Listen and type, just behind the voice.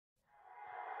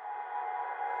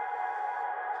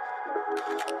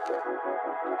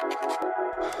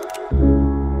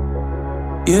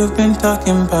You've been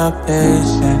talking about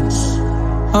patience,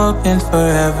 hoping for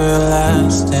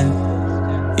everlasting.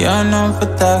 You're known for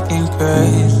talking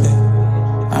crazy.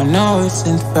 I know it's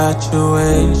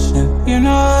infatuation. You know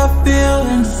how I feel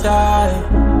inside.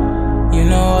 You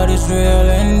know what is real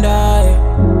and I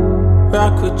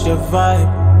rock with your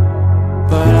vibe,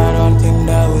 but I don't think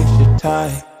that we should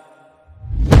tie.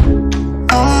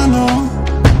 I know,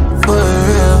 for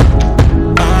real,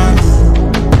 I'm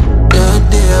the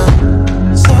deal.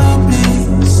 So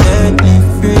please set me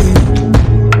free.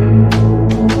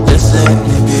 Just let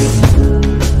me be.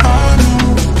 I know,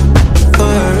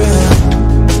 for real,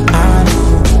 I'm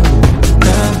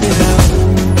the deal.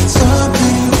 So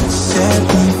please set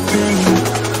me free.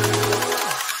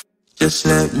 Just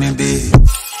let me be.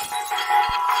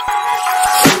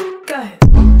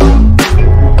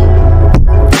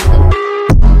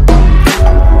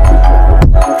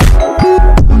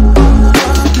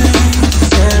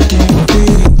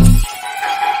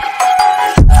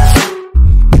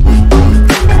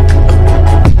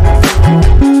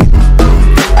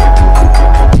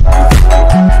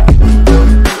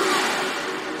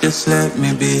 Just let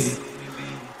me be.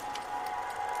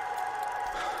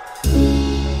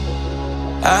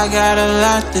 I got a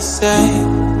lot to say.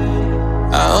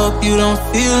 I hope you don't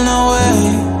feel no way.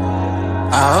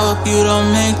 I hope you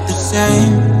don't make the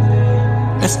same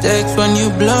mistakes when you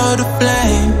blow the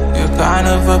flame. You're kind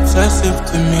of obsessive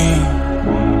to me.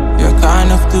 You're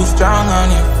kind of too strong on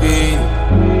your feet.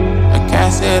 I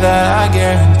can't say that I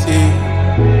guarantee,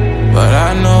 but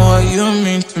I know what you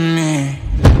mean to me.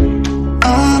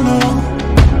 I know,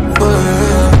 for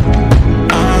real,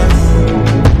 I'm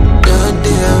the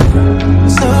deal.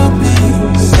 So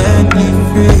please set me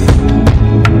free.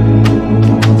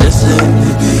 Just let me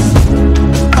be.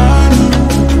 I know,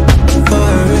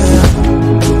 for real,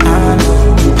 I'm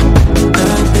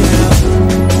the deal.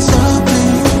 So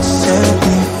please set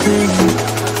me free.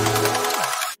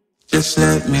 Just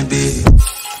let me be.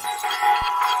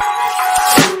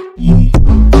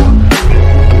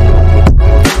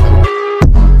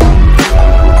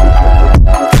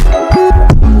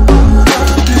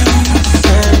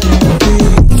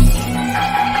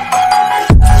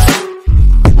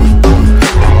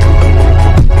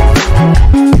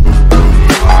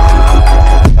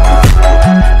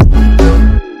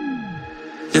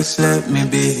 Just let me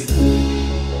be.